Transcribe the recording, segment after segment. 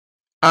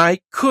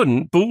I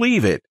couldn't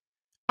believe it.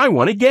 I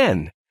won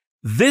again,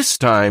 this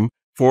time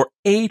for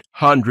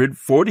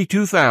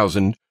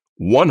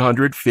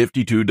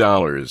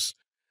 $842,152.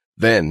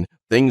 Then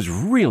things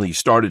really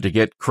started to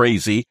get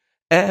crazy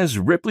as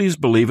Ripley's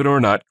Believe It or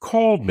Not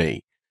called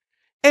me.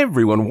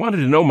 Everyone wanted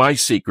to know my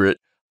secret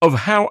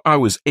of how I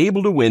was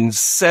able to win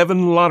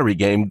 7 lottery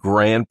game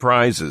grand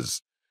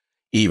prizes.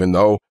 Even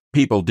though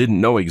people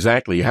didn't know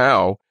exactly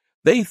how,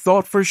 they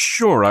thought for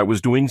sure I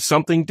was doing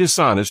something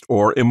dishonest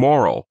or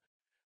immoral.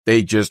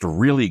 They just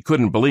really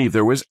couldn't believe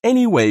there was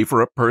any way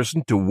for a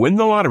person to win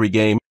the lottery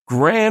game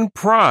grand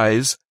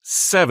prize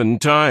 7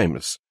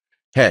 times.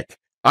 Heck,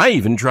 I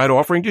even tried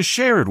offering to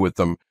share it with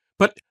them,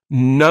 but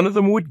none of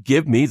them would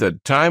give me the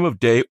time of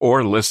day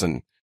or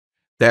listen.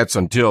 That's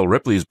until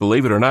Ripley's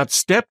Believe It or Not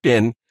stepped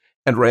in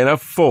and ran a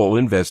full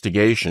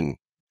investigation.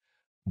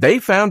 They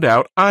found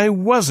out I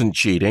wasn't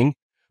cheating,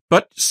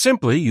 but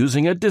simply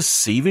using a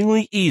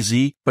deceivingly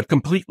easy but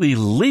completely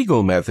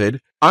legal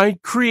method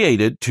I'd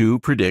created to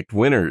predict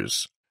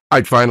winners.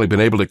 I'd finally been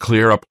able to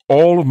clear up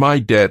all of my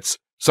debts,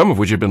 some of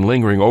which had been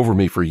lingering over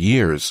me for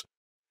years.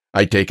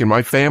 I'd taken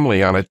my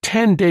family on a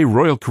 10-day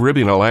Royal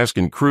Caribbean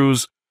Alaskan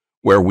cruise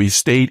where we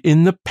stayed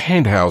in the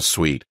penthouse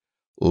suite,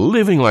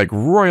 living like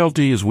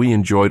royalty as we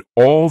enjoyed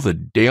all the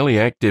daily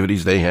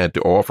activities they had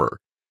to offer.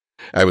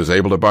 I was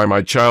able to buy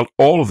my child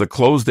all of the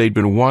clothes they'd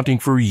been wanting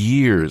for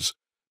years,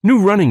 new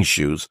running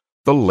shoes,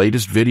 the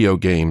latest video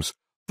games,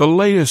 the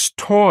latest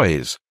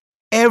toys,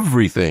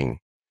 everything.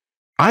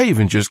 I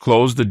even just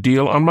closed the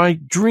deal on my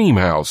dream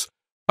house,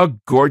 a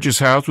gorgeous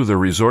house with a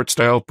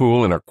resort-style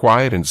pool in a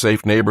quiet and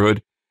safe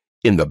neighborhood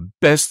in the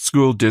best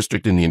school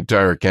district in the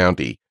entire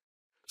county.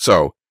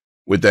 So,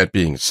 with that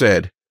being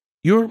said,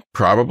 you're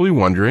probably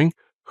wondering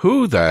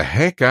who the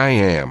heck I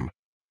am.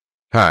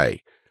 Hi,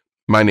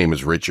 my name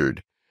is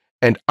Richard,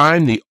 and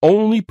I'm the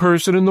only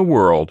person in the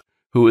world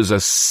who is a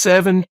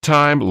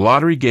 7-time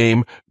lottery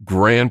game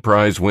grand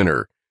prize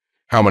winner.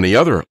 How many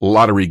other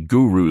lottery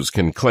gurus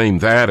can claim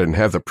that and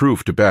have the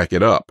proof to back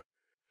it up?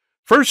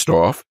 First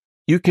off,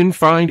 you can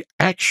find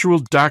actual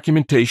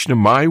documentation of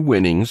my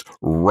winnings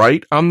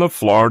right on the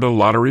Florida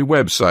Lottery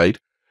website,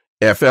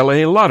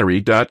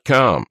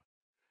 flalottery.com.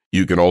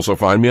 You can also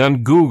find me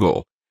on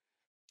Google.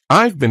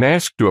 I've been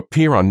asked to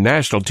appear on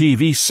national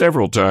TV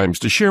several times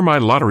to share my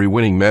lottery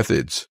winning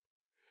methods.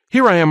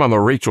 Here I am on The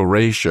Rachel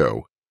Ray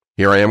Show.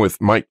 Here I am with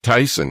Mike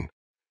Tyson.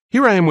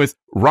 Here I am with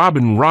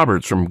Robin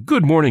Roberts from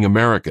Good Morning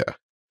America.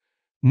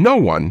 No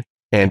one,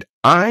 and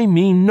I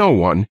mean no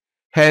one,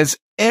 has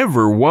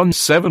ever won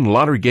 7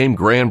 lottery game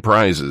grand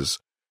prizes.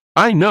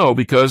 I know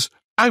because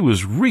I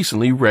was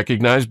recently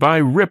recognized by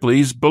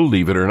Ripley's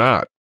Believe It or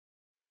Not.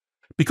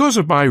 Because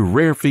of my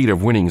rare feat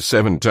of winning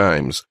 7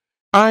 times,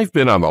 I've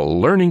been on the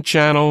Learning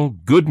Channel,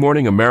 Good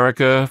Morning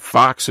America,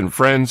 Fox and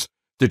Friends,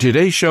 The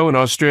Today Show in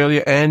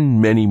Australia, and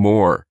many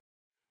more.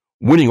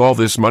 Winning all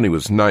this money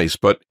was nice,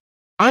 but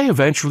I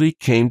eventually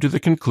came to the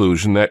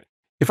conclusion that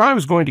if I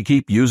was going to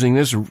keep using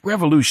this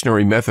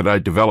revolutionary method I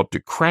developed to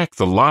crack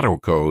the lotto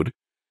code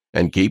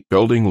and keep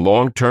building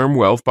long-term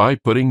wealth by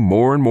putting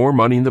more and more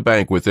money in the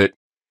bank with it,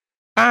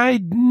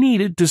 I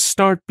needed to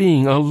start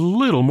being a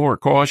little more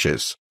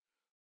cautious.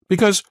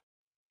 Because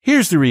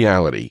here's the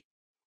reality.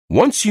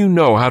 Once you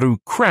know how to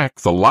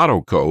crack the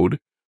lotto code,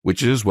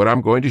 which is what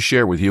I'm going to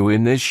share with you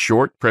in this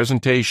short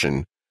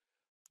presentation,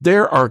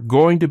 there are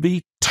going to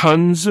be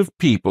tons of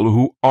people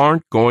who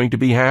aren't going to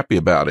be happy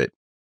about it.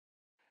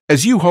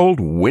 As you hold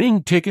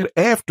winning ticket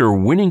after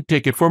winning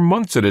ticket for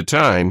months at a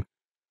time,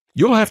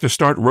 you'll have to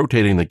start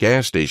rotating the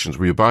gas stations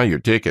where you buy your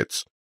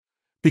tickets,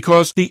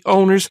 because the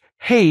owners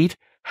hate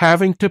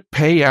having to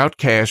pay out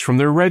cash from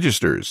their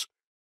registers.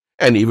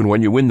 And even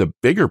when you win the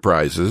bigger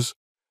prizes,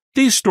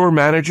 these store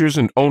managers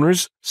and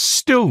owners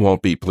still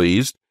won't be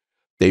pleased.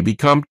 They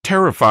become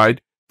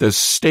terrified the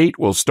state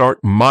will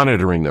start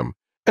monitoring them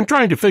and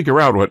trying to figure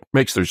out what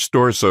makes their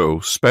store so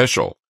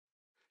special.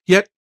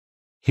 Yet,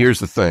 here's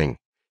the thing,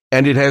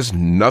 and it has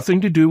nothing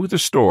to do with the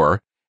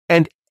store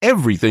and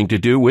everything to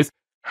do with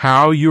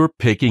how you're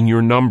picking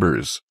your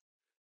numbers.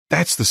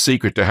 That's the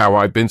secret to how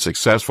I've been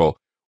successful,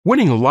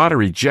 winning a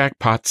lottery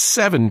jackpot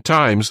 7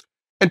 times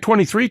and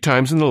 23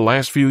 times in the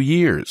last few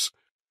years.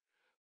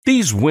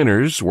 These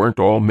winners weren't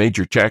all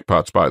major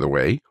jackpots, by the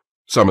way.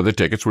 Some of the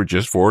tickets were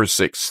just for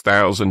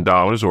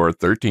 $6,000 or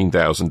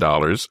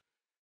 $13,000.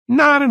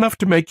 Not enough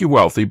to make you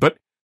wealthy, but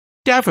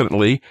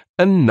definitely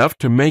enough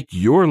to make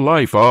your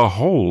life a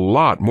whole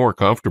lot more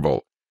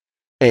comfortable.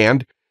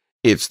 And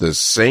it's the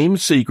same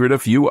secret a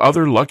few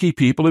other lucky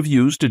people have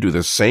used to do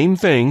the same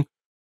thing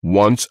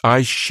once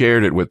I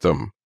shared it with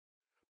them.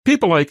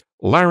 People like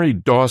Larry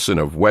Dawson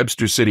of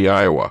Webster City,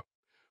 Iowa,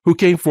 who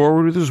came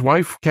forward with his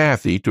wife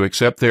Kathy to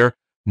accept their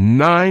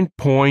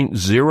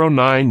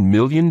 $9.09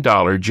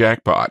 million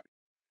jackpot.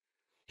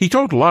 He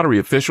told lottery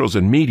officials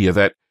and media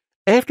that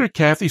after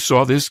Kathy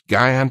saw this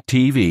guy on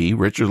TV,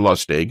 Richard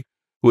Lustig,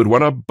 who had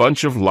won a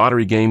bunch of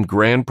lottery game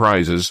grand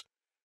prizes,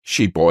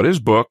 she bought his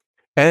book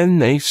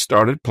and they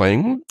started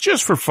playing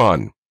just for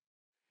fun.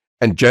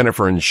 And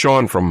Jennifer and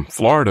Sean from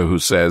Florida, who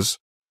says,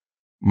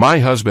 My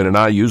husband and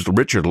I used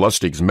Richard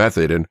Lustig's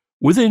method, and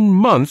within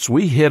months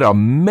we hit a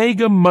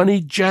mega money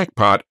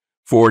jackpot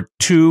for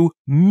 $2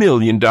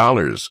 million.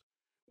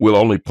 We'll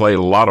only play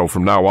lotto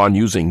from now on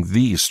using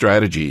these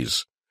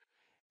strategies.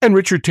 And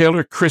Richard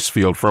Taylor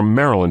Crisfield from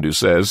Maryland, who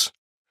says,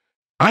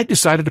 I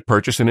decided to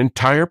purchase an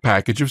entire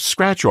package of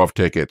scratch-off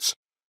tickets,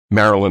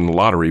 Maryland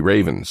Lottery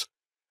Ravens.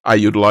 I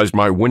utilized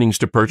my winnings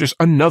to purchase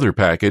another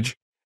package,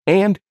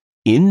 and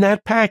in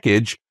that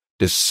package,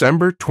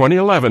 December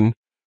 2011,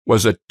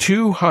 was a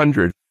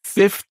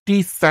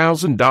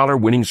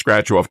 $250,000 winning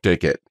scratch-off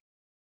ticket.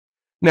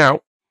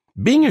 Now,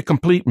 being a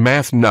complete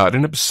math nut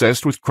and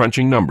obsessed with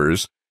crunching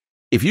numbers,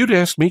 if you'd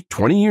asked me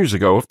 20 years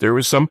ago if there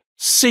was some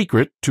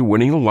secret to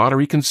winning the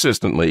lottery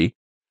consistently,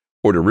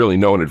 or to really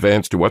know in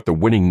advance to what the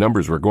winning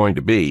numbers were going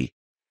to be,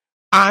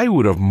 I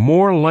would have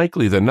more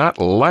likely than not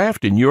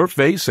laughed in your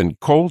face and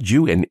called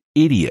you an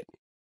idiot.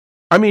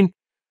 I mean,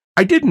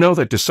 I did know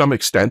that to some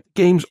extent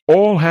games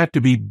all had to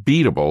be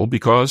beatable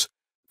because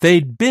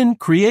they'd been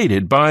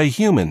created by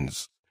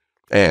humans,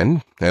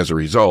 and, as a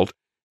result,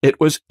 it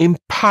was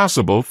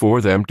impossible for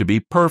them to be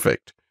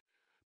perfect.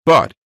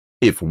 But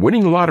if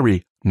winning the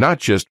lottery not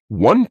just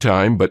one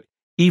time, but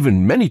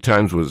even many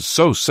times was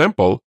so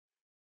simple,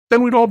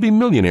 then we'd all be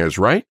millionaires,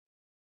 right?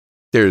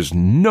 There's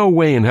no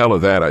way in hell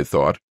of that, I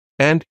thought,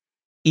 and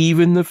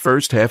even the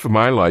first half of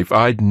my life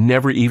I'd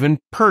never even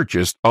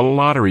purchased a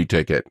lottery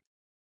ticket.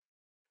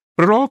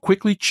 But it all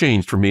quickly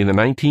changed for me in the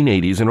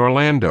 1980s in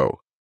Orlando.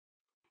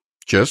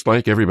 Just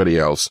like everybody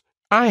else,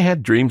 I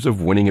had dreams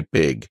of winning it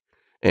big,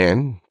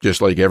 and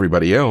just like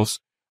everybody else,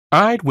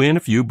 I'd win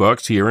a few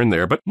bucks here and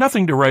there, but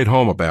nothing to write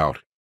home about.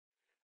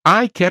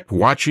 I kept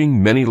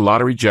watching many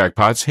lottery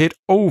jackpots hit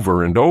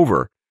over and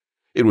over.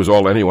 It was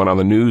all anyone on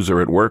the news or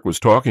at work was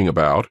talking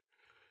about.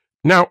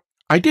 Now,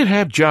 I did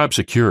have job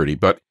security,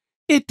 but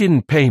it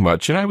didn't pay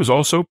much, and I was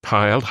also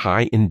piled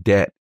high in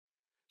debt,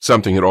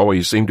 something that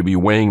always seemed to be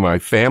weighing my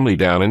family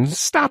down and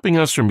stopping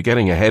us from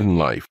getting ahead in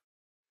life.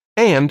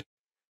 And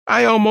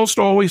I almost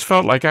always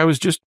felt like I was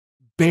just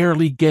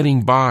barely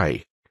getting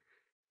by.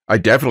 I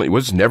definitely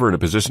was never in a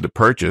position to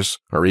purchase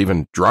or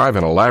even drive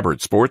an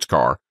elaborate sports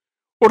car,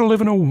 or to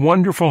live in a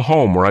wonderful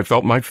home where I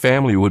felt my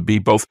family would be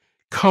both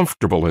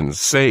comfortable and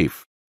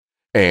safe.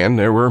 And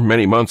there were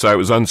many months I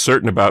was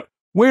uncertain about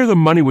where the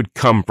money would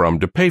come from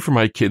to pay for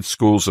my kids'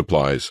 school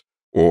supplies,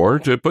 or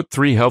to put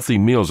 3 healthy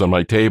meals on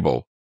my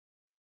table.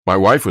 My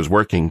wife was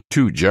working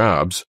 2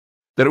 jobs,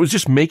 that it was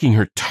just making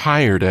her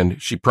tired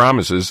and, she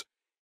promises,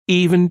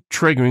 even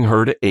triggering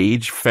her to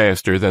age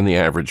faster than the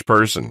average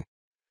person.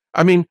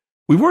 I mean,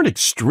 we weren't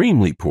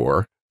extremely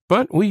poor,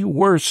 but we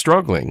were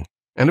struggling.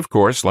 And of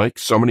course, like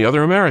so many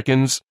other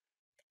Americans,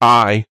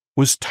 I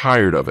was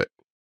tired of it.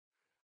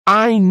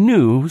 I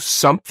knew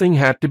something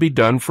had to be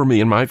done for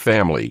me and my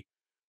family.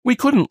 We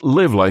couldn't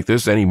live like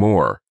this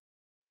anymore.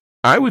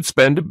 I would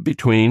spend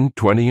between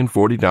 $20 and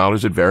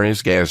 $40 at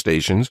various gas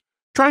stations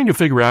trying to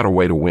figure out a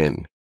way to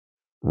win.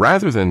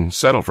 Rather than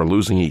settle for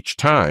losing each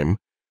time,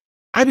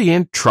 I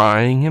began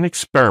trying and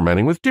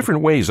experimenting with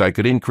different ways I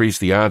could increase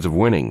the odds of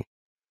winning.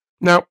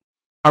 Now,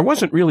 I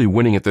wasn't really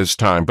winning at this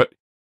time, but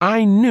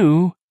I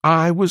knew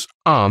I was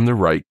on the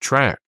right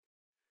track.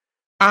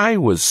 I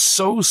was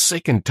so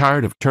sick and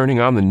tired of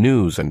turning on the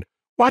news and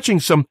watching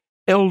some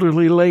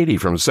elderly lady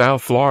from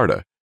South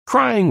Florida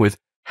crying with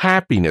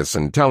happiness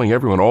and telling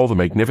everyone all the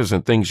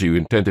magnificent things she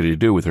intended to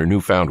do with her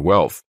newfound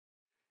wealth.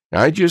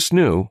 I just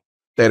knew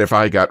that if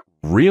I got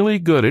really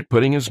good at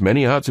putting as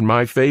many odds in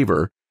my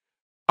favor,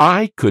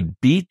 I could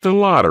beat the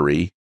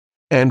lottery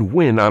and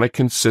win on a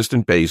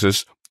consistent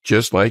basis,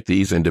 just like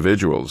these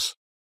individuals.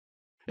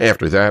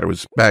 After that, it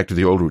was back to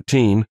the old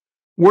routine,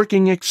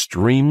 working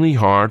extremely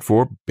hard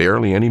for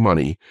barely any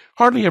money,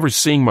 hardly ever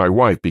seeing my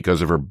wife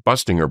because of her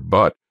busting her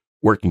butt,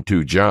 working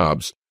 2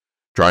 jobs,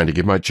 trying to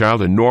give my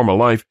child a normal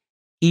life,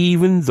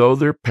 even though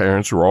their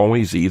parents were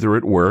always either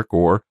at work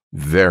or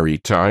very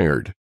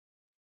tired.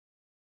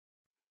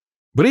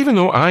 But even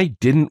though I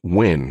didn't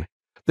win,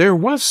 there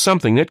was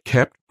something that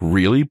kept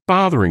really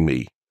bothering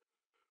me.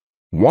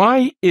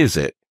 Why is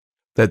it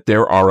that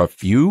there are a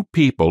few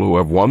people who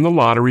have won the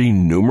lottery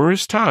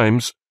numerous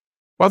times,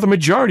 while the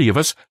majority of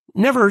us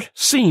never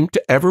seem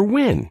to ever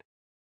win?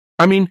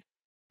 I mean,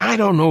 I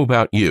don't know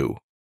about you,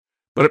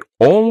 but it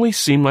always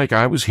seemed like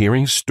I was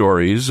hearing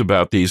stories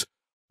about these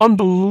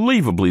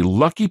unbelievably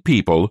lucky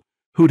people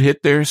who'd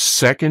hit their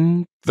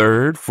 2nd,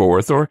 3rd,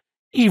 4th, or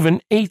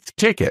even 8th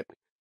ticket.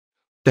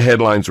 The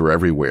headlines were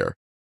everywhere.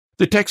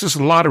 The Texas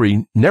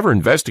Lottery never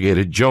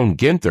investigated Joan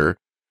Ginther,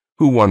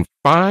 who won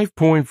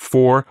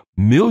 $5.4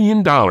 million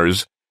in a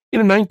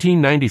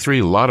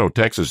 1993 Lotto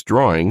Texas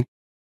drawing,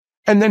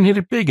 and then hit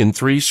it big in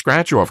 3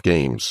 scratch-off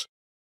games.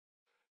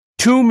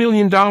 $2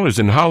 million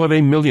in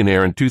Holiday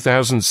Millionaire in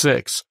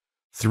 2006,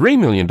 $3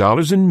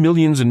 million in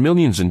Millions and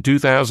Millions in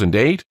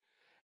 2008,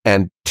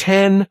 and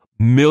 $10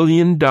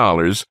 million in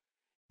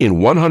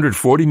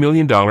 $140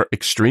 million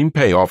Extreme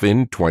Payoff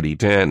in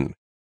 2010.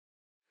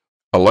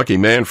 A lucky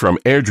man from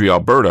Airdrie,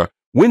 Alberta,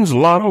 wins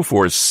Lotto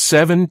for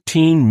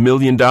 $17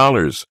 million,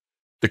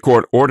 The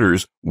court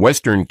orders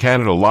Western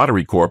Canada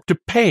Lottery Corp. To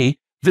pay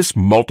this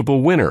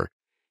multiple winner.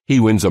 He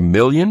wins $1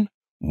 million,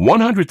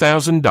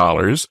 $100,000,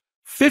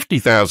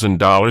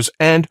 $50,000,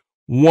 and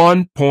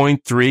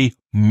 $1.3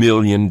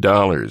 million.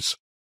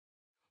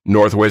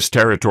 Northwest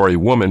Territory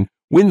woman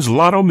wins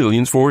Lotto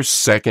Millions for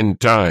second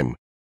time.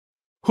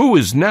 Who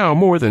is now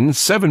more than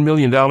 $7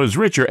 million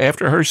richer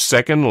after her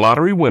second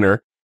lottery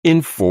winner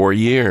in 4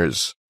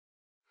 years.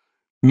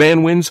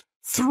 Man wins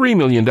 $3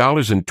 million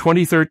in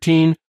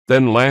 2013,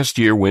 then last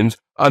year wins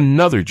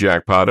another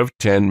jackpot of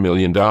 $10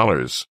 million.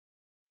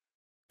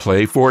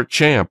 Play for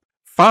Champ,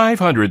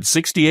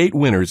 568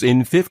 winners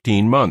in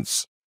 15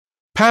 months.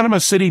 Panama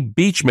City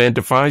Beachman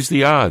defies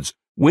the odds,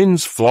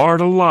 wins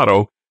Florida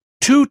Lotto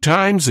 2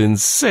 times in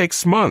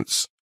 6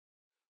 months.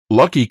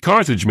 Lucky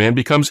Carthage Man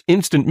becomes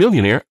instant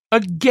millionaire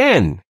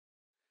again.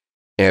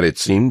 And it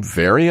seemed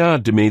very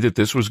odd to me that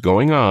this was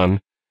going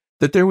on,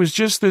 that there was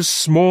just this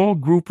small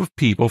group of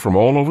people from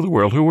all over the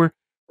world who were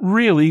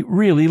really,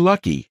 really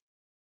lucky.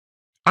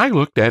 I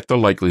looked at the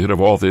likelihood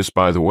of all this,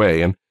 by the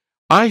way, and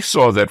I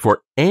saw that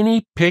for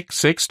any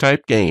pick-six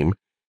type game,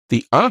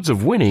 the odds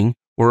of winning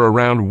were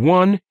around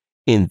 1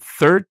 in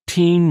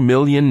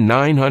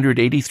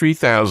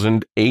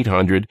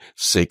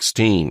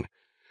 13,983,816.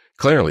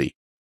 Clearly,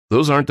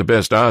 those aren't the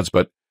best odds,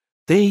 but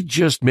they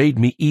just made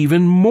me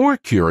even more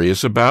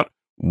curious about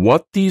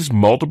what these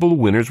multiple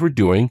winners were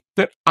doing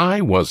that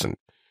I wasn't.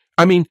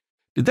 I mean,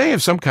 did they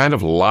have some kind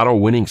of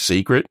lotto-winning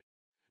secret?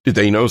 Did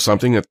they know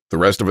something that the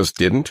rest of us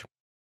didn't?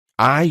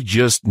 I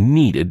just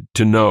needed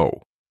to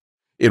know.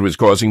 It was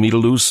causing me to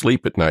lose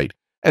sleep at night,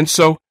 and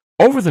so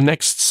over the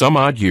next some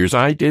odd years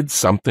I did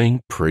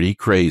something pretty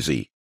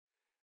crazy.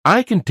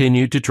 I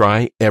continued to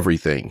try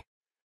everything.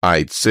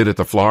 I'd sit at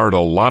the Florida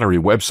Lottery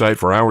website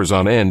for hours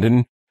on end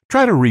and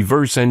try to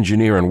reverse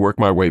engineer and work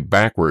my way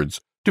backwards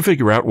to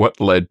figure out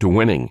what led to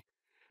winning.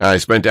 I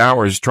spent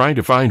hours trying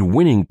to find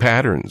winning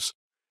patterns.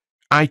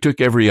 I took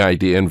every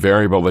idea and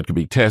variable that could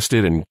be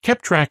tested and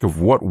kept track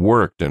of what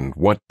worked and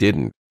what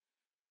didn't.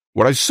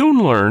 What I soon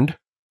learned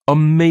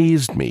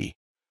amazed me.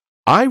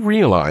 I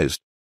realized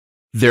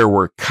there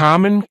were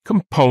common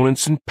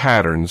components and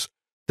patterns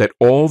that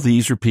all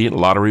these repeat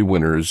lottery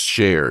winners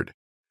shared.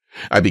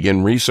 I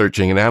began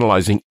researching and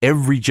analyzing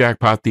every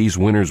jackpot these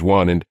winners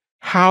won and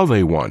how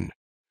they won,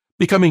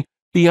 becoming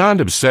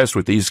beyond obsessed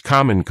with these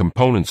common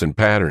components and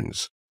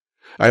patterns.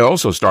 I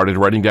also started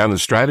writing down the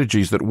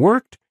strategies that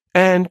worked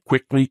and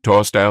quickly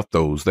tossed out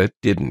those that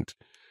didn't.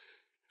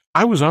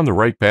 I was on the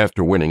right path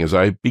to winning as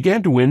I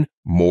began to win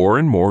more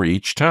and more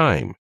each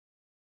time.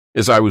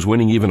 As I was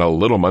winning even a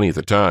little money at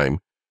the time,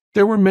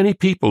 there were many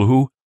people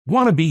who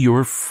want to be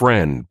your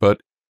friend,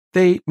 but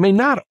they may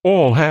not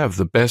all have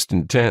the best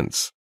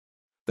intents.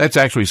 That's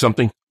actually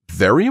something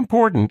very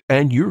important,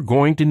 and you're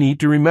going to need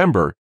to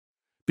remember,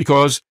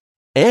 because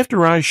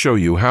after I show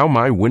you how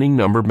my winning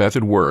number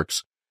method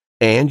works,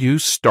 and you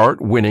start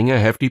winning a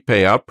hefty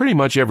payout pretty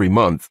much every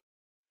month,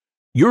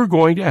 you're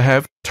going to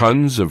have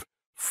tons of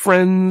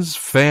friends,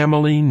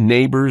 family,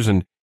 neighbors,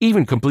 and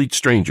even complete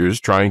strangers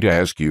trying to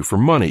ask you for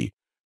money,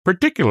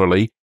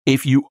 particularly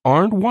if you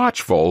aren't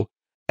watchful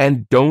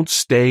and don't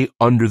stay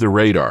under the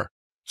radar.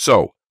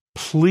 So,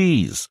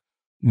 please,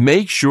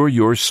 make sure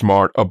you're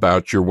smart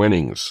about your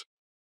winnings.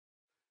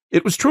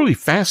 It was truly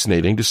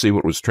fascinating to see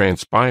what was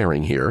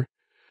transpiring here.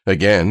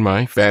 Again,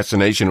 my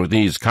fascination with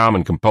these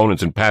common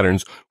components and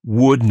patterns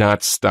would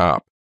not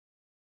stop.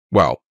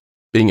 Well,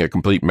 being a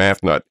complete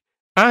math nut,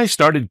 I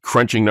started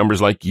crunching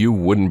numbers like you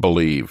wouldn't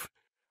believe.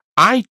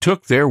 I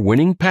took their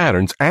winning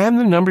patterns and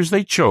the numbers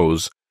they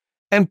chose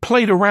and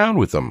played around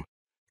with them,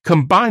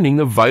 combining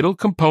the vital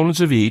components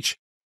of each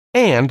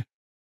and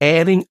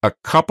adding a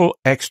couple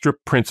extra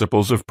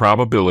principles of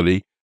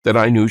probability that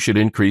I knew should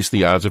increase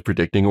the odds of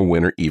predicting a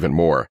winner even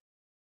more.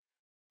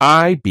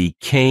 I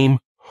became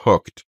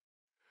hooked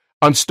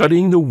on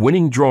studying the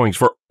winning drawings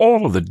for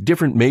all of the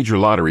different major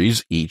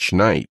lotteries each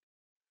night,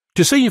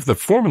 to see if the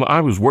formula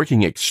I was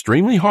working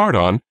extremely hard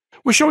on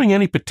was showing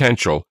any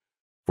potential.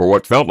 For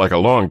what felt like a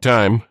long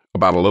time,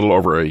 about a little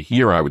over a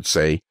year I would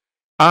say,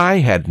 I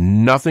had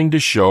nothing to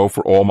show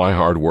for all my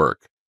hard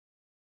work.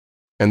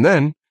 And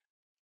then,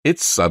 it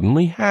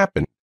suddenly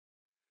happened.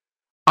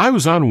 I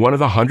was on one of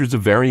the hundreds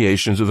of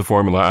variations of the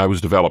formula I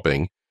was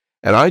developing,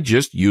 and I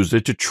just used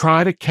it to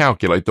try to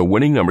calculate the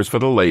winning numbers for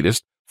the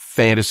latest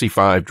Fantasy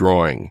 5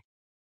 drawing.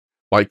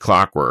 Like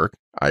clockwork,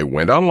 I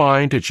went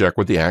online to check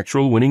what the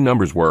actual winning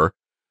numbers were,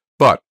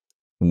 but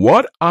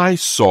what I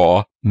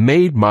saw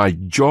made my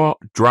jaw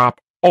drop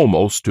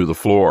almost to the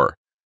floor.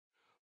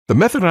 The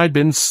method I'd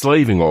been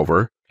slaving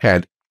over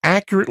had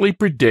accurately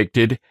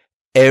predicted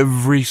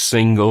every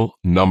single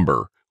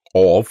number,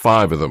 all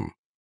 5 of them.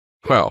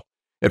 Well,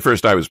 at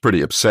first I was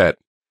pretty upset.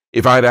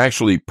 If I'd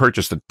actually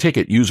purchased a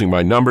ticket using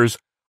my numbers,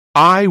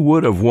 I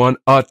would have won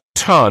a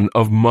ton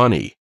of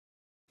money.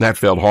 That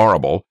felt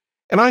horrible,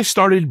 and I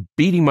started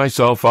beating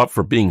myself up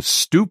for being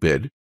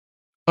stupid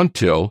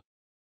until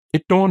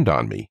it dawned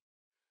on me.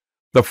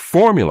 The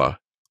formula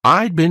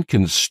I'd been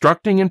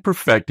constructing and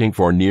perfecting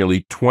for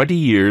nearly 20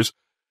 years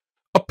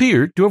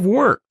appeared to have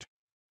worked.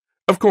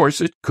 Of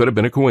course, it could have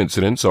been a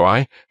coincidence, so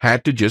I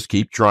had to just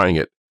keep trying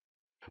it.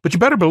 But you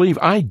better believe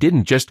I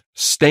didn't just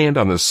stand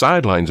on the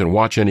sidelines and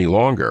watch any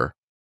longer.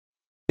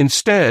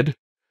 Instead,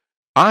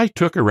 I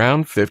took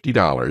around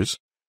 $50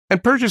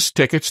 and purchased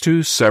tickets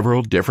to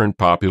several different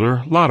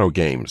popular lotto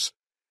games.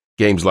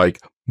 Games like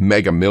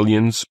Mega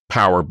Millions,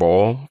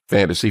 Powerball,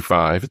 Fantasy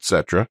 5,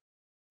 etc.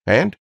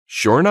 And,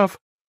 sure enough,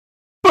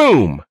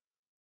 boom!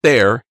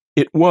 There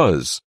it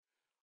was.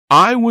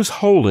 I was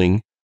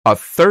holding a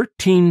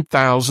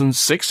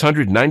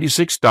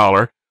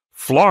 $13,696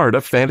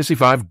 Florida Fantasy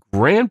 5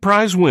 grand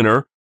prize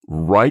winner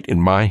right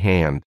in my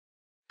hand.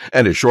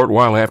 And a short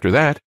while after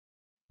that,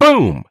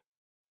 boom!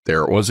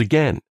 There it was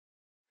again.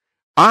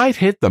 I'd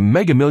hit the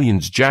Mega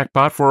Millions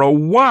jackpot for a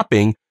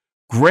whopping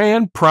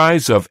grand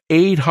prize of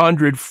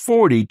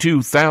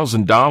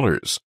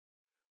 $842,000.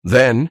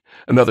 Then,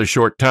 another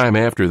short time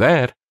after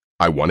that,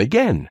 I won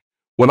again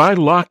when I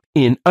locked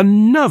in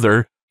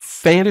another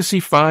Fantasy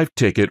 5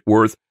 ticket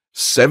worth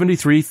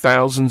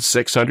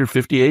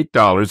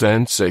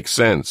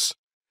 $73,658.06.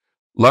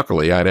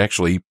 Luckily, I'd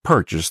actually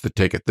purchased the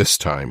ticket this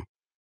time.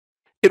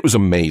 It was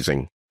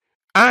amazing.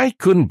 I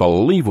couldn't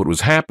believe what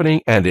was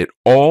happening, and it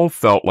all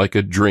felt like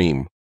a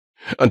dream.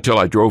 Until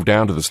I drove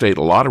down to the state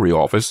lottery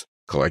office,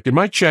 collected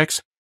my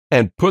checks,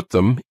 and put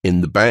them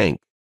in the bank.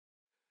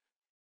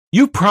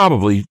 You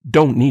probably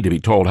don't need to be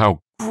told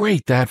how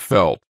great that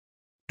felt.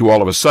 To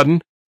all of a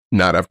sudden,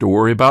 not have to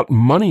worry about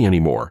money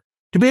anymore.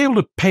 To be able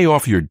to pay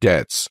off your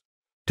debts.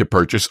 To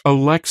purchase a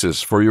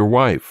Lexus for your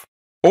wife.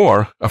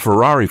 Or a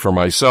Ferrari for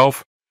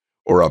myself.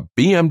 Or a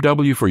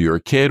BMW for your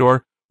kid.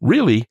 Or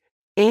really,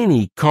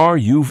 any car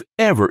you've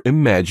ever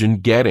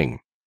imagined getting.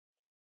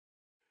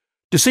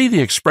 To see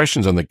the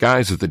expressions on the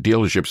guys at the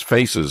dealership's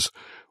faces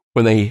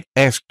when they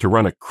ask to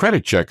run a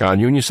credit check on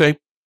you and you say,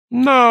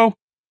 "No,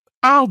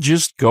 I'll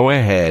just go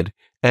ahead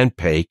and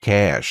pay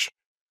cash."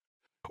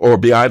 Or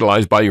be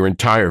idolized by your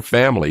entire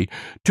family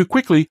to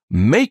quickly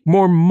make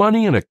more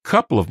money in a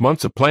couple of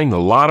months of playing the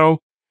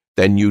lotto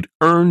than you'd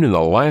earned in the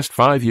last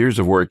 5 years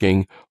of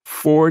working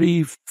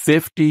 40,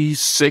 50,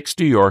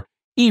 60, or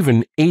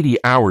even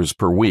 80 hours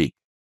per week.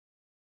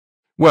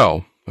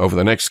 Well, over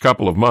the next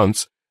couple of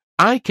months,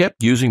 I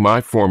kept using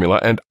my formula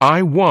and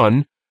I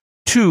won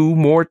 2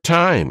 more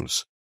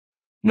times.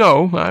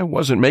 No, I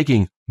wasn't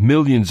making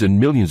millions and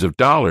millions of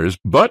dollars,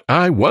 but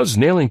I was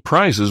nailing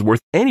prizes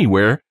worth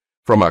anywhere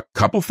from a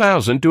couple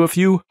thousand to a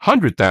few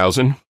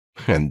 $100,000,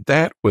 and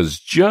that was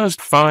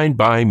just fine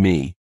by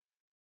me.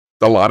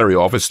 The lottery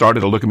office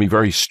started to look at me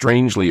very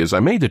strangely as I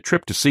made the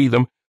trip to see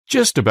them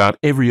just about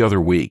every other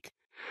week.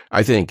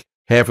 I think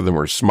half of them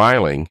were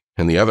smiling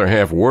and the other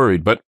half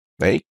worried, but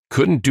they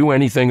couldn't do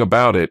anything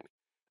about it.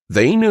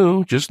 They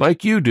knew, just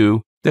like you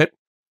do, that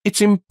it's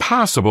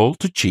impossible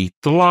to cheat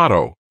the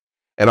lotto,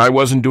 and I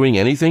wasn't doing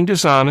anything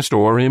dishonest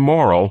or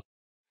immoral.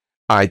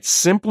 I'd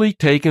simply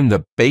taken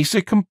the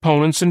basic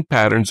components and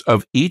patterns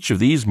of each of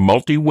these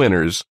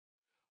multi-winners,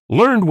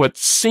 learned what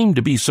seemed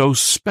to be so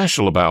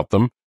special about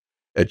them,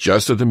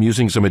 adjusted them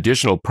using some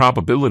additional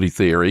probability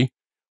theory,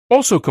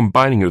 also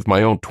combining it with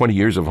my own 20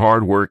 years of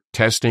hard work,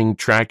 testing,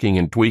 tracking,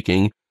 and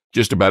tweaking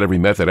just about every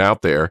method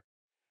out there,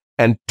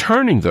 and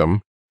turning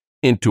them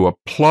into a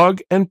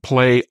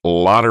plug-and-play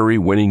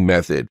lottery-winning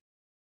method.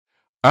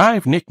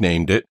 I've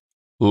nicknamed it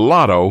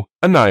Lotto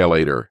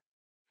Annihilator.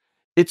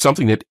 It's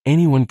something that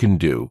anyone can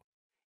do.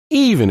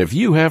 Even if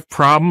you have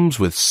problems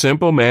with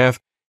simple math,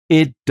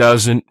 it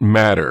doesn't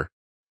matter,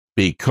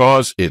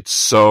 because it's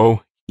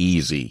so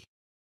easy.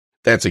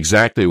 That's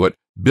exactly what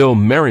Bill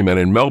Merriman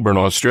in Melbourne,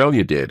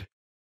 Australia did.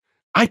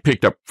 I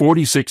picked up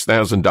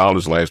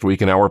 $46,000 last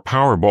week in our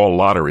Powerball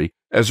lottery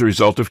as a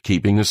result of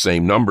keeping the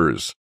same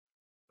numbers.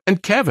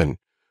 And Kevin,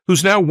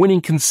 who's now winning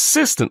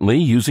consistently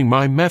using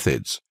my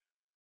methods.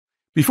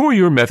 Before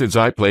your methods,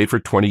 I played for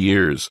 20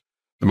 years.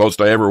 The most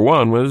I ever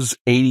won was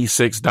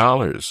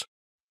 $86.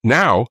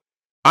 Now,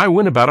 I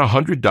win about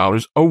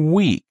 $100 a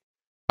week.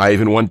 I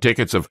even won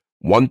tickets of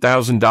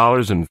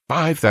 $1,000 and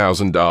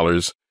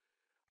 $5,000.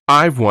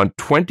 I've won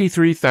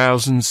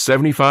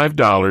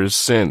 $23,075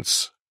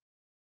 since.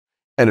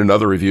 And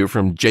another review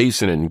from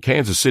Jason in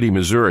Kansas City,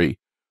 Missouri,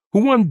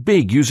 who won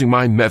big using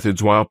my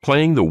methods while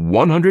playing the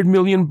 100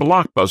 million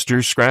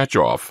blockbuster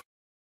scratch-off.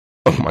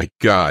 Oh my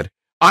God,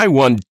 I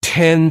won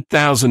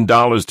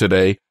 $10,000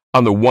 today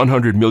on the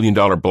 $100 million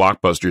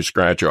blockbuster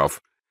scratch-off.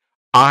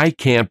 I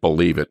can't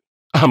believe it.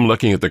 I'm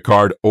looking at the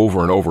card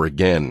over and over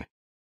again.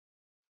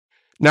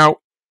 Now,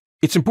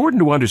 it's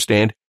important to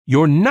understand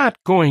you're not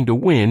going to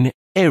win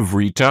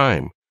every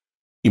time.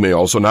 You may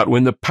also not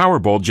win the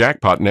Powerball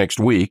jackpot next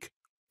week.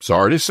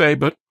 Sorry to say,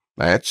 but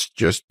that's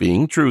just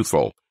being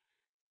truthful.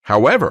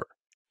 However,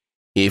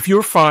 if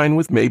you're fine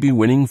with maybe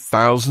winning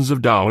thousands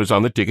of dollars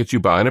on the tickets you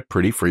buy on a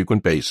pretty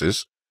frequent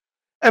basis,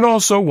 and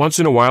also once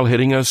in a while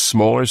hitting a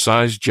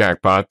smaller-sized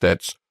jackpot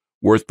that's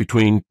worth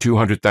between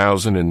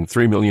 $200,000 and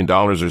 $3 million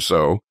or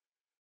so,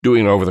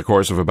 doing it over the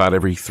course of about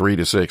every 3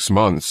 to 6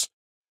 months,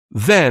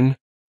 then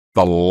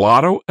the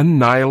Lotto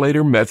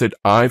Annihilator method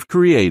I've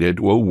created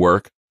will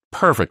work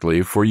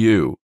perfectly for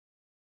you.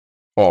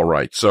 All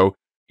right, so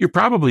you're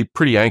probably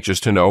pretty anxious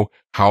to know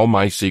how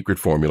my secret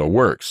formula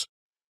works,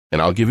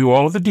 and I'll give you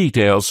all of the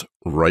details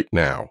right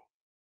now.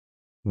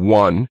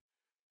 1.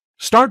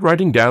 Start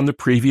writing down the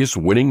previous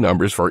winning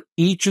numbers for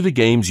each of the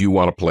games you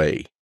want to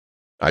play.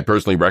 I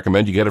personally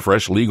recommend you get a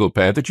fresh legal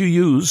pad that you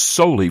use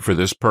solely for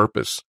this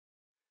purpose.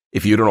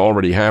 If you don't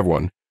already have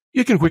one,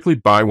 you can quickly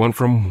buy one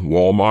from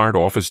Walmart,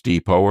 Office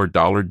Depot, or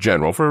Dollar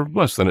General for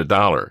less than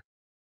 $1.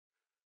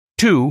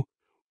 2.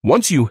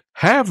 Once you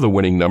have the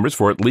winning numbers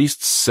for at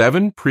least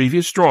 7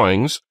 previous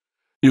drawings,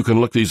 you can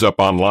look these up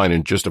online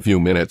in just a few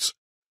minutes.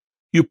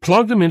 You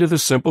plug them into the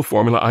simple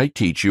formula I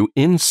teach you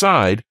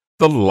inside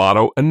the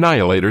Lotto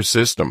Annihilator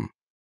system.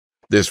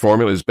 This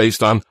formula is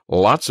based on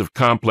lots of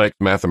complex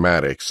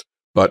mathematics,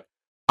 but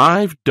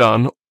I've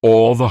done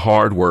all the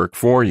hard work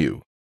for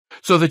you,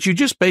 so that you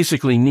just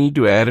basically need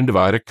to add and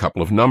divide a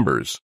couple of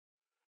numbers.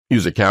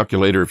 Use a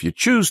calculator if you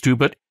choose to,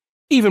 but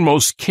even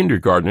most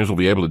kindergartners will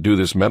be able to do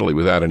this mentally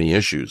without any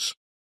issues.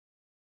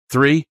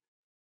 3.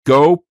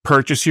 Go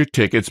purchase your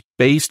tickets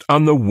based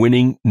on the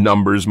winning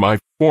numbers my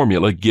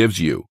formula gives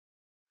you.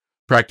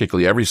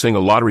 Practically every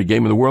single lottery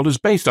game in the world is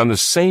based on the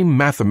same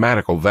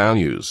mathematical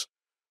values,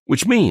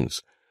 which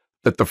means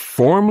that the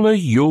formula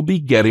you'll be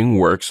getting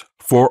works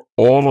for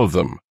all of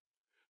them.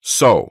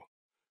 So,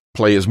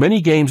 play as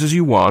many games as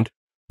you want,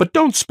 but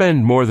don't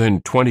spend more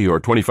than $20 or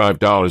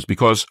 $25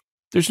 because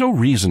there's no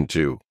reason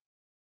to.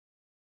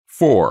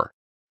 4.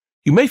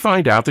 You may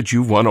find out that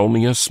you've won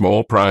only a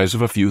small prize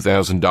of a few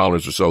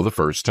 $1,000s or so the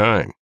first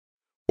time,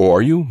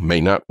 or you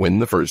may not win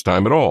the first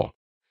time at all.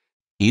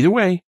 Either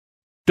way,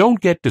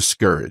 don't get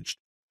discouraged.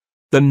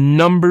 The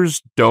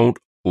numbers don't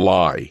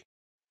lie,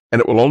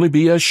 and it will only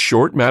be a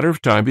short matter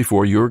of time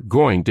before you're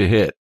going to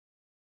hit.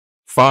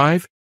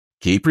 5.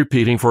 Keep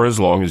repeating for as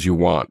long as you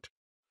want.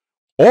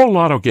 All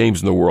lotto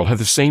games in the world have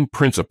the same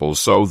principles,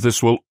 so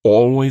this will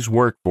always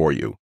work for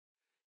you,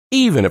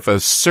 even if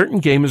a certain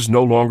game is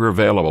no longer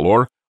available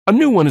or a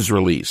new one is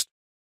released.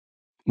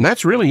 And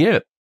that's really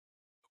it.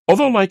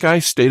 Although, like I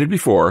stated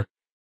before,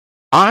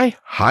 I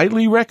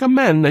highly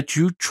recommend that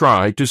you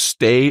try to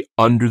stay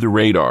under the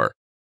radar.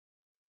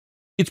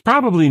 It's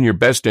probably in your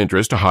best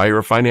interest to hire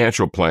a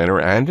financial planner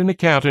and an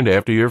accountant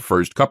after your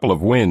first couple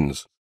of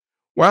wins.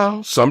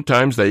 While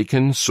sometimes they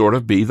can sort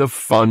of be the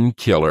fun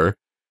killer,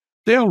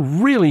 they'll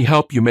really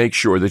help you make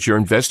sure that you're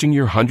investing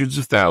your hundreds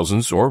of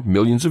thousands or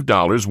millions of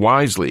dollars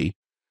wisely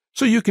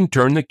so you can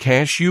turn the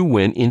cash you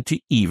win into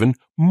even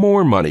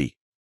more money.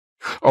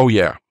 Oh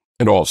yeah,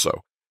 and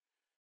also,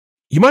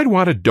 you might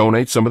want to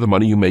donate some of the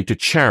money you make to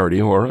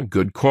charity or a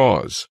good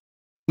cause.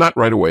 Not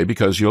right away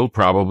because you'll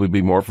probably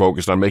be more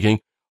focused on making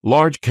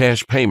large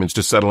cash payments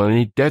to settle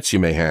any debts you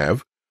may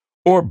have,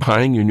 or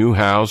buying your new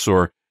house,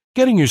 or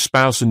getting your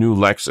spouse a new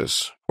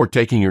Lexus, or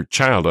taking your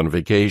child on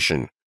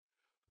vacation.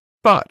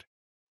 But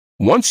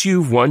once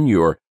you've won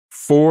your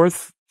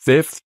 4th,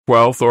 5th,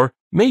 12th, or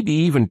maybe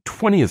even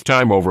 20th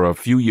time over a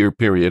few-year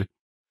period,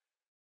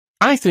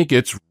 I think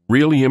it's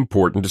really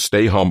important to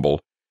stay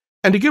humble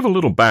and to give a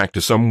little back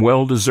to some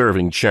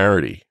well-deserving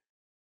charity.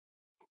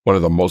 One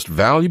of the most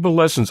valuable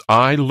lessons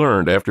I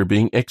learned after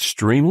being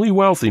extremely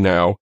wealthy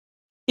now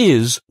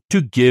is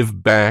to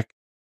give back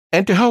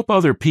and to help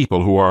other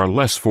people who are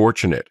less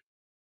fortunate.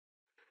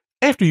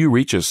 After you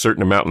reach a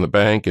certain amount in the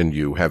bank and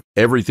you have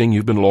everything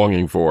you've been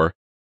longing for,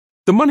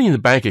 the money in the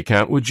bank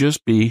account would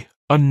just be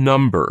a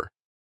number.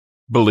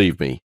 Believe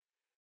me,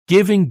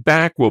 giving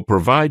back will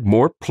provide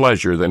more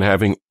pleasure than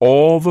having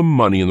all the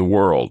money in the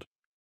world.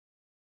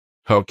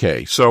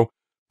 Okay, so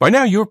by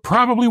now you're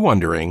probably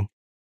wondering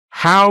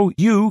how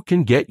you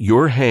can get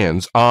your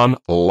hands on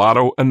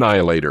Lotto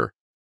Annihilator.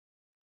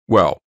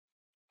 Well,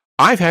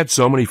 I've had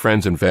so many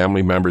friends and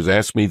family members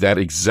ask me that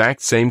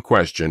exact same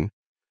question,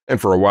 and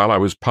for a while I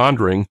was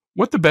pondering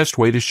what the best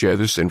way to share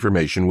this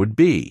information would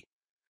be.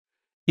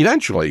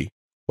 Eventually,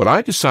 what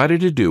I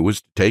decided to do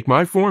was to take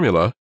my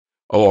formula,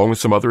 along with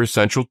some other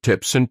essential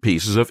tips and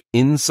pieces of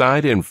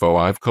inside info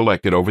I've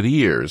collected over the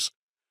years,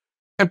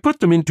 and put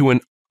them into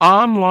an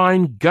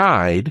online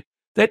guide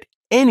that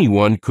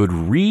anyone could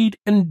read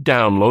and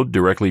download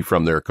directly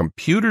from their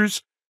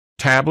computers,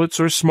 tablets,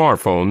 or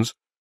smartphones,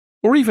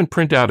 or even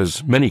print out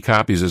as many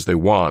copies as they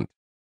want.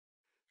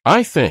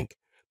 I think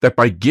that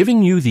by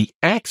giving you the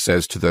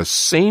access to the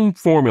same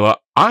formula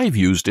I've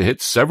used to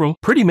hit several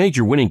pretty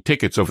major winning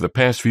tickets over the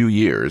past few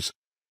years,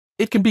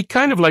 it can be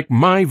kind of like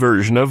my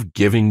version of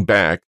giving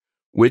back,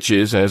 which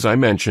is, as I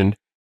mentioned,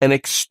 an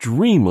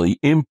extremely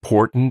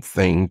important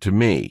thing to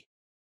me.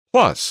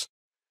 Plus,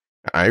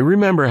 I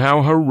remember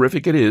how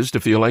horrific it is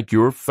to feel like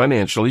you're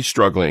financially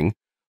struggling,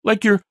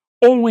 like you're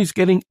always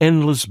getting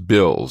endless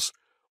bills,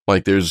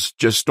 like there's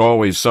just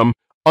always some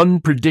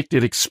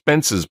unpredicted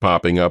expenses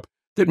popping up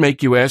that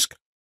make you ask,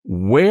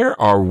 where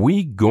are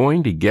we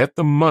going to get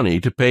the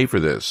money to pay for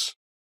this?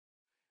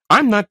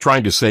 I'm not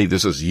trying to say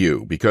this is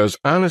you, because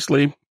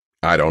honestly,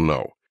 I don't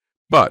know.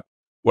 But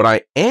what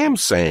I am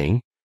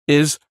saying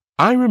is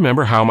I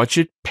remember how much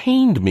it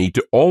pained me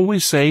to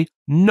always say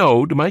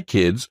no to my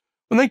kids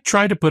when they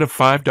tried to put a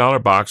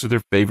 $5 box of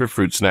their favorite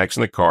fruit snacks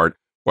in the cart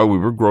while we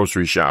were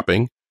grocery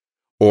shopping,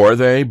 or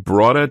they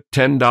brought a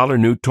 $10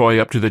 new toy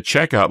up to the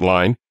checkout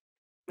line,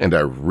 and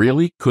I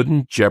really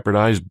couldn't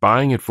jeopardize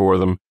buying it for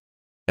them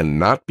and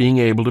not being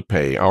able to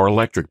pay our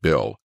electric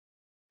bill.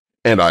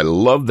 And I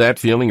love that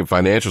feeling of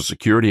financial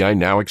security I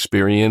now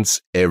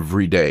experience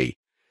every day.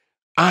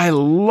 I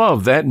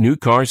love that new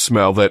car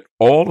smell that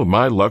all of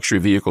my luxury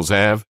vehicles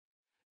have,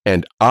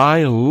 and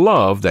I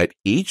love that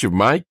each of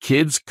my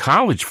kids'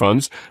 college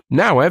funds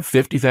now have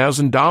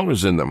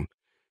 $50,000 in them,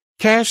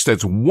 cash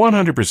that's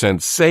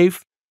 100%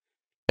 safe,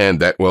 and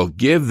that will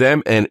give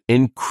them an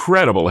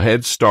incredible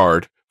head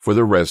start for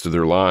the rest of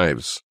their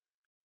lives.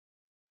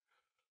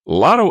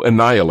 Lotto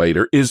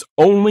Annihilator is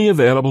only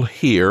available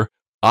here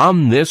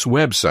on this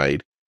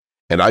website,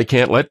 and I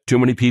can't let too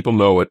many people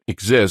know it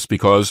exists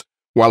because,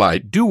 while I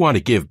do want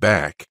to give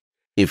back,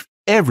 if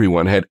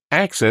everyone had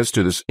access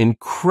to this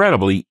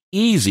incredibly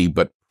easy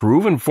but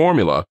proven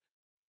formula,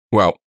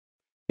 well,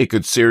 it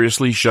could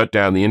seriously shut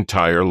down the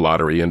entire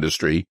lottery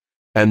industry,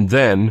 and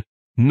then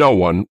no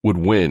one would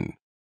win.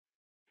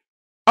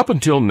 Up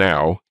until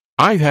now,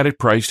 I've had it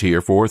priced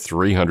here for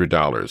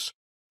 $300.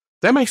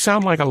 That may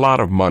sound like a lot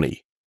of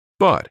money,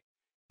 but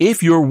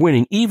if you're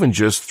winning even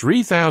just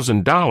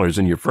 $3,000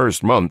 in your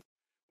first month,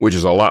 which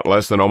is a lot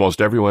less than almost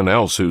everyone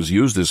else who's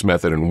used this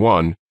method and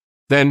won,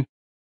 then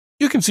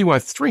you can see why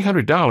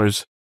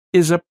 $300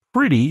 is a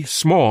pretty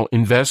small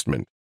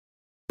investment.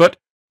 But,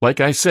 like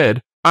I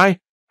said, I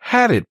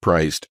had it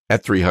priced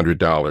at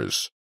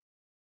 $300.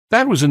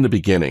 That was in the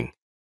beginning,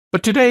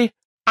 but today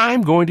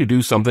I'm going to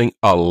do something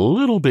a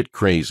little bit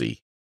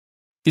crazy.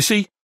 You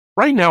see,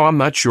 right now I'm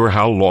not sure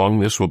how long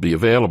this will be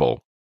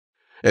available.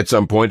 At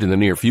some point in the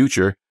near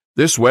future,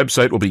 this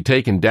website will be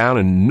taken down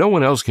and no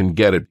one else can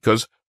get it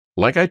because,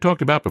 like I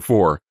talked about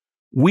before,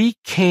 we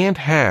can't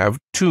have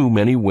too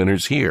many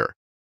winners here.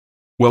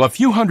 Well, a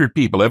few hundred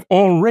people have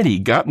already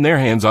gotten their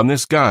hands on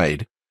this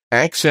guide,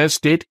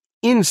 accessed it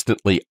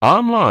instantly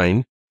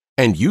online,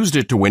 and used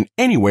it to win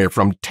anywhere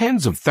from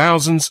tens of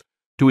thousands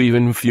to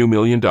even a few $1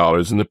 million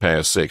in the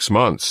past 6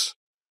 months.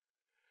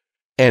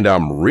 And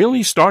I'm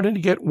really starting to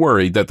get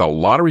worried that the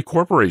lottery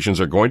corporations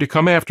are going to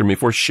come after me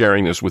for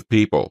sharing this with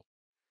people,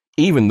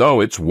 even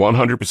though it's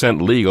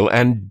 100% legal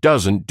and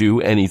doesn't do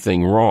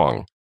anything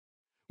wrong.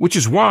 Which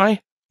is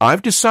why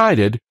I've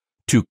decided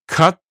to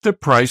cut the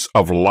price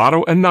of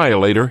Lotto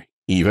Annihilator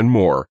even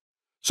more,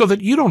 so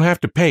that you don't have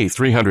to pay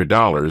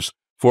 $300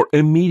 for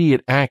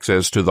immediate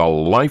access to the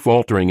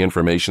life-altering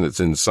information that's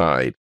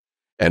inside,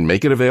 and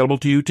make it available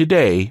to you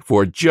today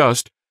for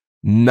just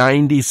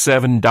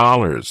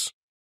 $97.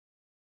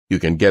 You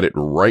can get it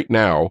right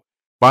now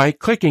by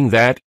clicking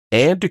that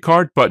Add to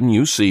Cart button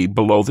you see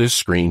below this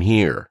screen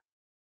here.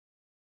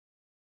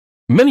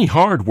 Many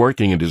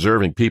hard-working and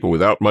deserving people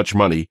without much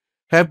money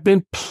have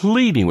been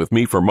pleading with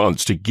me for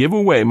months to give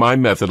away my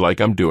method like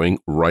I'm doing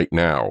right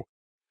now.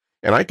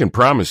 And I can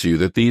promise you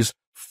that these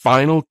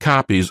final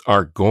copies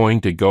are going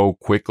to go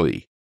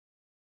quickly.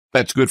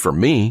 That's good for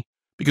me,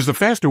 because the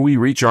faster we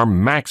reach our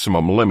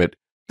maximum limit,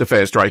 the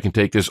faster I can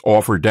take this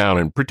offer down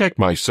and protect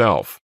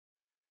myself.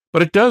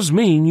 But it does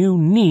mean you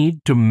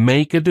need to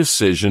make a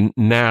decision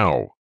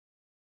now.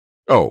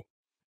 Oh,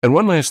 and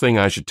one last thing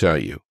I should tell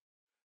you.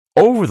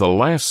 Over the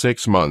last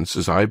 6 months,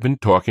 as I've been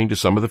talking to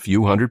some of the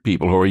few hundred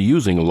people who are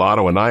using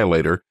Lotto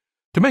Annihilator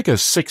to make a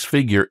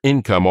 6-figure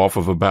income off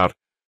of about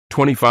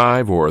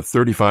 $25 or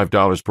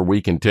 $35 per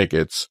week in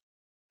tickets,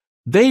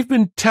 they've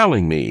been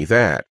telling me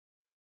that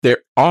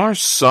there are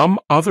some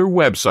other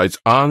websites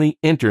on the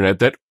internet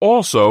that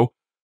also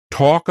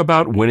talk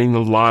about winning the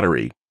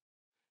lottery.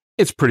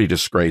 It's pretty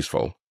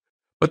disgraceful,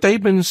 but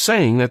they've been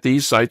saying that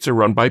these sites are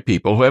run by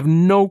people who have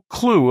no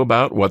clue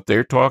about what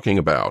they're talking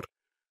about.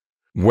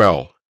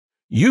 Well,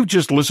 you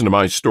just listened to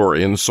my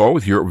story and saw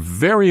with your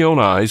very own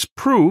eyes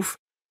proof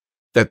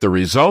that the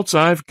results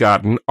I've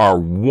gotten are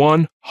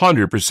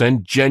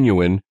 100%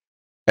 genuine,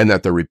 and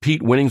that the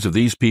repeat winnings of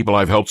these people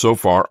I've helped so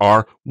far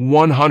are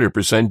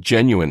 100%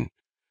 genuine.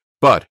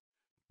 But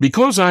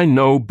because I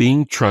know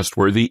being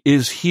trustworthy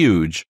is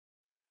huge,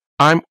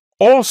 I'm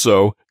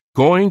also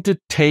going to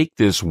take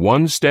this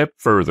one step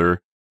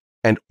further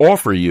and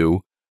offer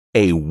you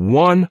a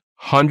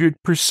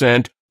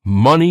 100%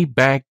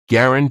 money-back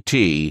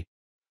guarantee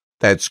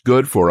that's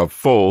good for a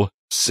full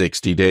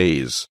 60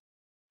 days.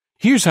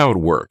 Here's how it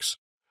works.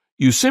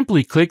 You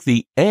simply click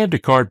the Add to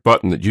Cart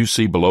button that you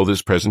see below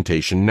this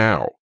presentation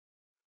now.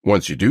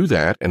 Once you do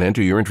that and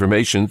enter your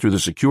information through the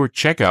secure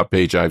checkout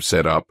page I've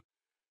set up,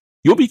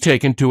 you'll be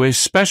taken to a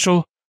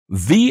special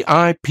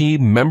VIP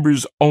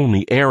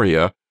members-only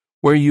area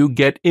where you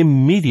get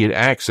immediate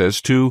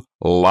access to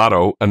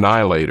Lotto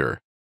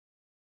Annihilator.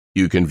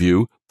 You can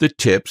view the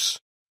tips,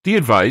 the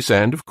advice,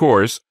 and, of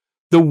course,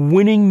 the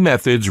winning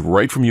methods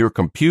right from your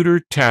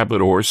computer,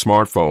 tablet, or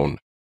smartphone.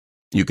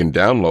 You can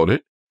download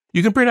it.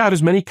 You can print out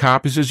as many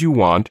copies as you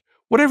want,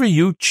 whatever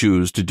you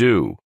choose to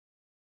do.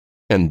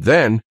 And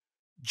then,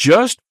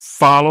 just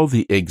follow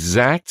the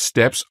exact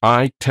steps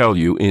I tell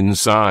you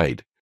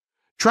inside.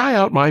 try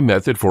out my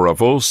method for a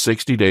full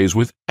 60 days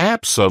with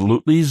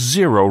absolutely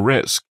zero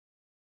risk.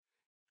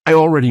 I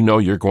already know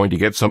you're going to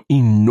get some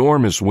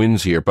enormous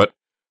wins here, but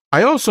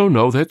I also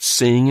know that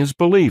seeing is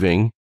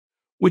believing,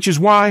 which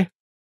is why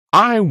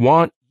I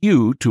want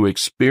you to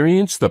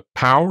experience the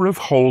power of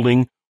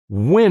holding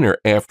winner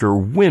after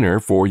winner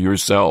for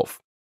yourself.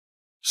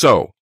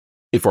 So,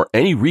 if for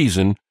any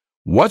reason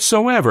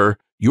whatsoever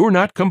you're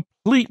not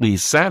completely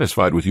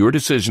satisfied with your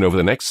decision over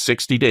the next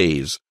 60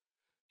 days,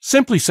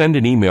 simply send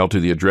an email to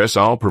the address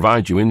I'll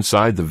provide you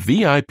inside the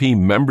VIP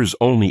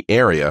members-only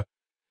area,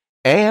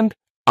 and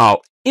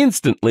I'll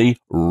instantly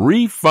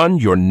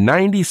refund your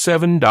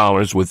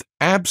 $97 with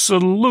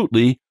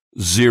absolutely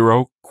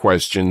zero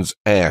questions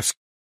asked.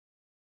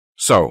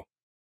 So,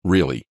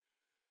 really,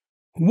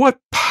 what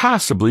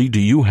possibly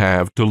do you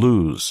have to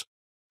lose?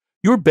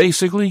 You're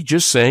basically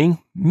just saying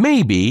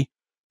maybe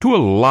to a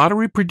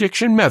lottery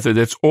prediction method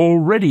that's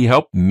already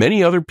helped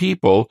many other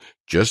people,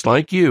 just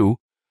like you,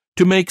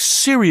 to make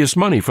serious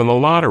money from the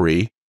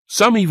lottery,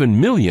 some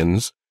even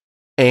millions,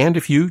 and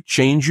if you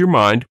change your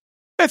mind,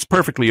 that's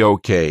perfectly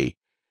okay.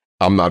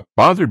 I'm not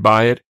bothered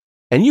by it,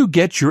 and you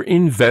get your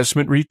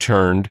investment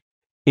returned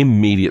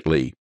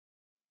immediately.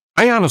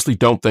 I honestly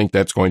don't think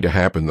that's going to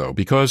happen, though,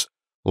 because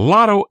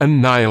Lotto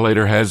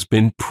Annihilator has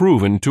been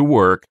proven to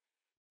work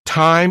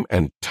time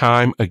and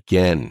time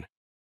again.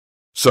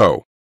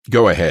 So,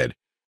 go ahead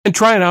and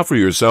try it out for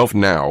yourself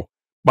now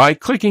by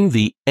clicking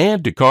the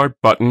Add to Cart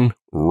button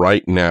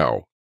right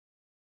now.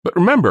 But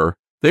remember,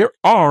 there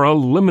are a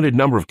limited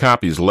number of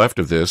copies left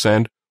of this,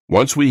 and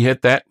once we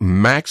hit that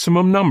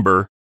maximum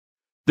number,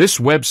 this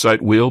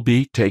website will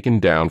be taken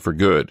down for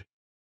good.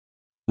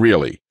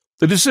 Really,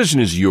 the decision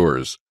is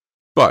yours,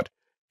 but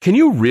can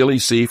you really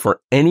see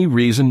for any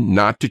reason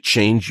not to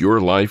change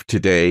your life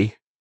today?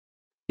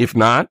 If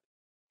not,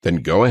 then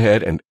go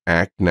ahead and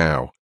act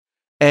now,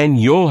 and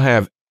you'll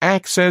have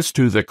access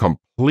to the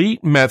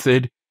complete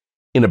method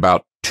in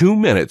about 2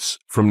 minutes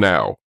from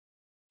now.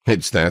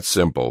 It's that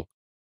simple.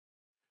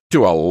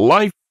 To a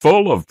life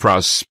full of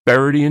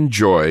prosperity and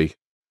joy,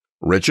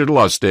 Richard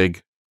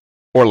Lustig,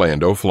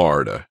 Orlando,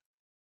 Florida.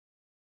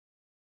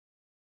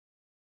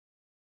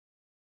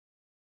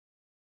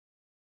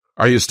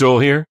 Are you still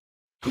here?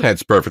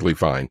 That's perfectly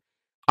fine.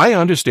 I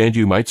understand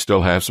you might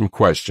still have some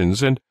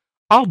questions, and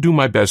I'll do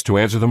my best to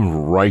answer them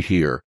right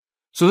here,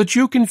 so that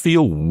you can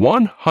feel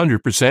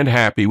 100%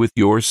 happy with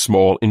your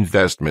small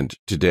investment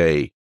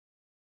today.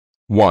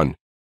 1.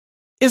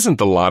 Isn't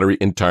the lottery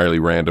entirely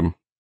random?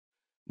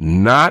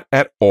 Not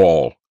at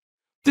all.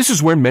 This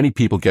is where many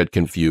people get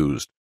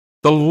confused.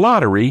 The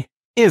lottery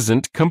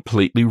isn't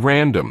completely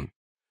random.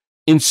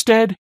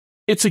 Instead,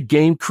 it's a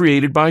game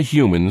created by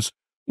humans,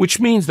 which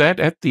means that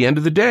at the end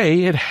of the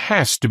day, it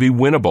has to be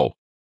winnable.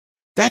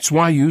 That's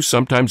why you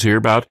sometimes hear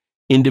about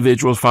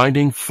individuals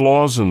finding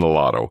flaws in the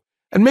lotto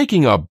and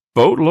making a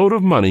boatload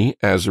of money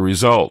as a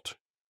result.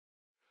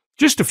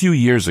 Just a few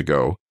years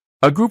ago,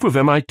 a group of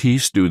MIT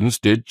students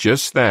did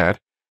just that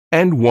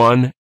and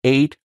won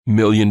 $8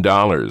 million.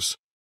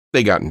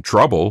 They got in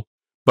trouble,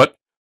 but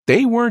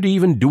they weren't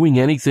even doing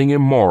anything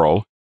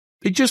immoral.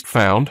 They just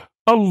found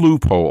a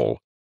loophole.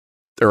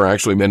 There are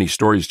actually many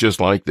stories just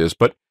like this,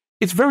 but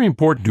it's very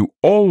important to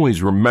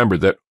always remember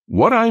that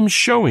what I'm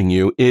showing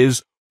you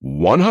is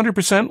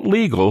 100%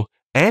 legal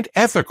and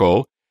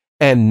ethical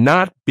and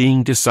not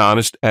being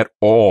dishonest at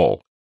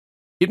all.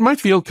 It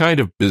might feel kind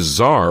of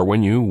bizarre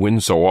when you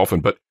win so often,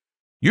 but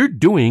you're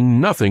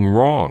doing nothing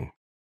wrong.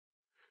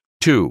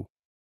 2.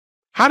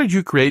 How did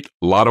you create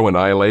Lotto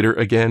Annihilator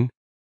again?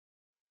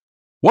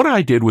 What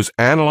I did was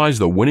analyze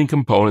the winning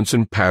components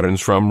and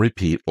patterns from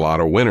repeat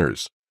Lotto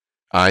winners.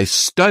 I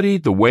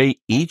studied the way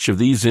each of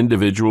these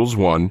individuals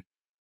won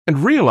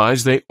and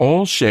realized they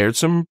all shared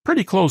some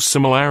pretty close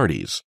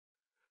similarities.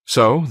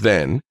 So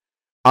then,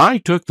 I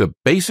took the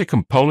basic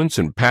components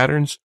and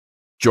patterns,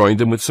 joined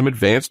them with some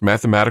advanced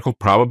mathematical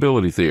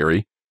probability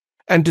theory,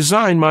 and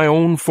designed my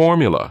own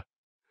formula.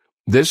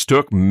 This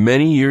took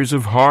many years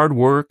of hard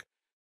work,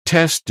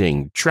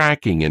 testing,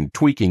 tracking, and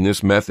tweaking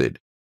this method.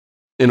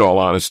 In all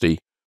honesty,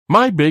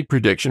 my big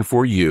prediction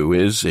for you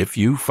is if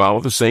you follow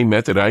the same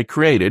method I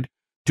created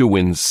to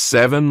win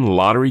 7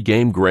 lottery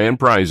game grand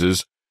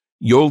prizes,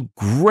 you'll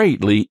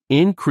greatly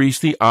increase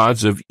the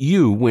odds of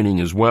you winning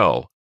as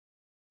well.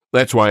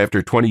 That's why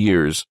after 20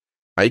 years,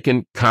 I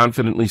can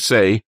confidently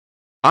say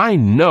I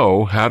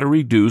know how to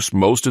reduce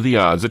most of the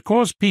odds that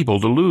cause people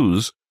to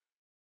lose,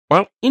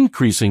 while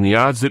increasing the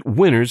odds that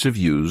winners have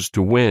used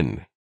to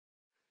win.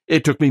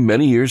 It took me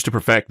many years to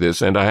perfect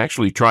this, and I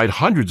actually tried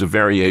hundreds of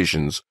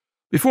variations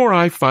before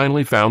I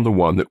finally found the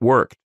one that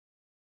worked.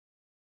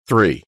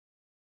 3.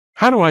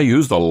 How do I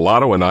use the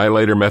Lotto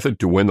Annihilator method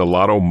to win the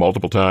lotto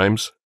multiple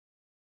times?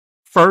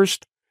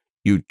 First,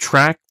 you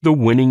track the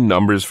winning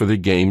numbers for the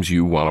games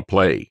you want to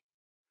play.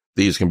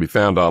 These can be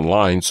found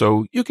online,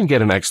 so you can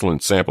get an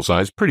excellent sample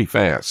size pretty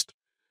fast.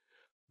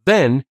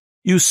 Then,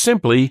 you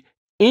simply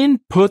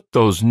input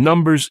those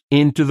numbers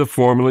into the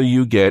formula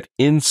you get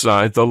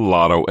inside the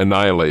Lotto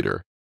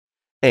Annihilator,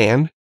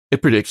 and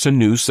it predicts a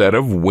new set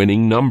of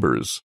winning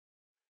numbers.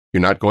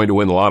 You're not going to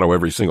win the lotto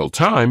every single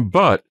time,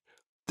 but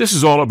this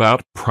is all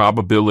about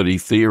probability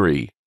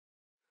theory.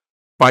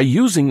 By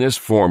using this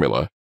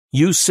formula,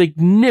 you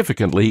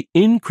significantly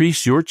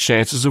increase your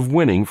chances of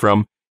winning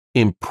from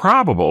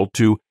improbable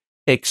to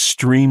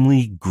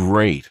extremely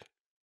great.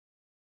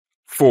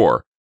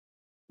 4.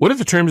 What are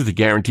the terms of the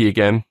guarantee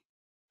again?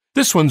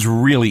 This one's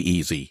really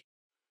easy.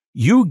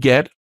 You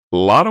get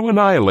Lotto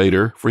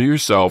Annihilator for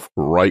yourself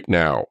right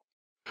now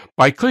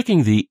by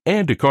clicking the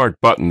Add to Cart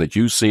button that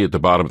you see at the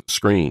bottom of the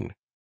screen.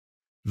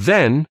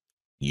 Then,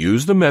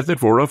 use the method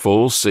for a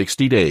full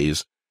 60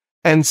 days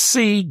and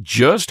see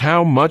just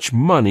how much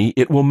money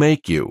it will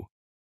make you.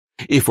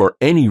 If for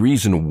any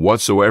reason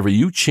whatsoever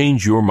you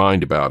change your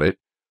mind about it,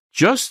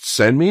 just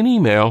send me an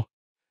email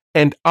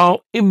and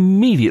I'll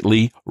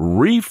immediately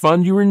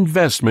refund your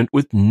investment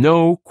with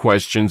no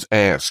questions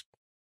asked.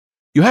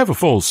 You have a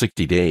full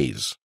 60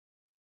 days.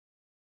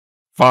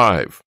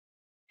 5.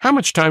 How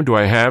much time do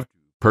I have to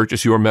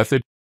purchase your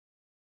method?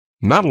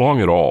 Not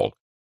long at all.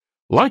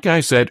 Like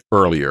I said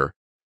earlier,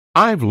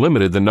 I've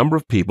limited the number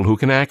of people who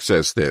can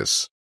access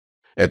this.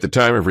 At the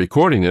time of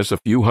recording this, a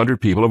few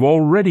hundred people have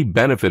already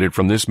benefited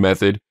from this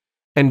method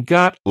and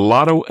got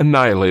Lotto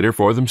Annihilator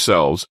for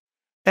themselves,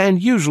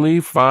 and usually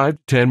 5 to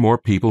 10 more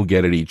people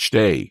get it each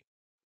day,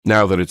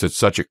 now that it's at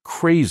such a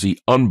crazy,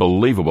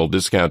 unbelievable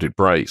discounted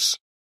price.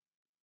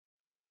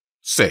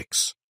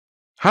 6.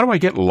 How do I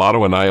get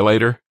Lotto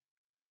Annihilator?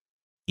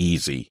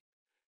 Easy.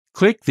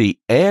 Click the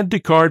Add to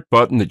Cart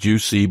button that you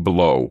see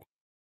below.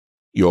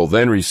 You'll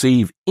then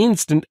receive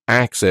instant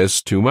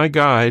access to my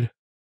guide,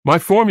 my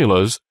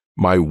formulas,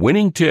 my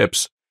winning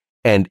tips,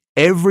 and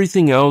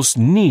everything else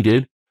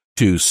needed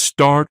to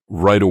start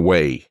right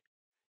away.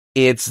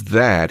 It's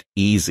that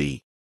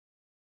easy.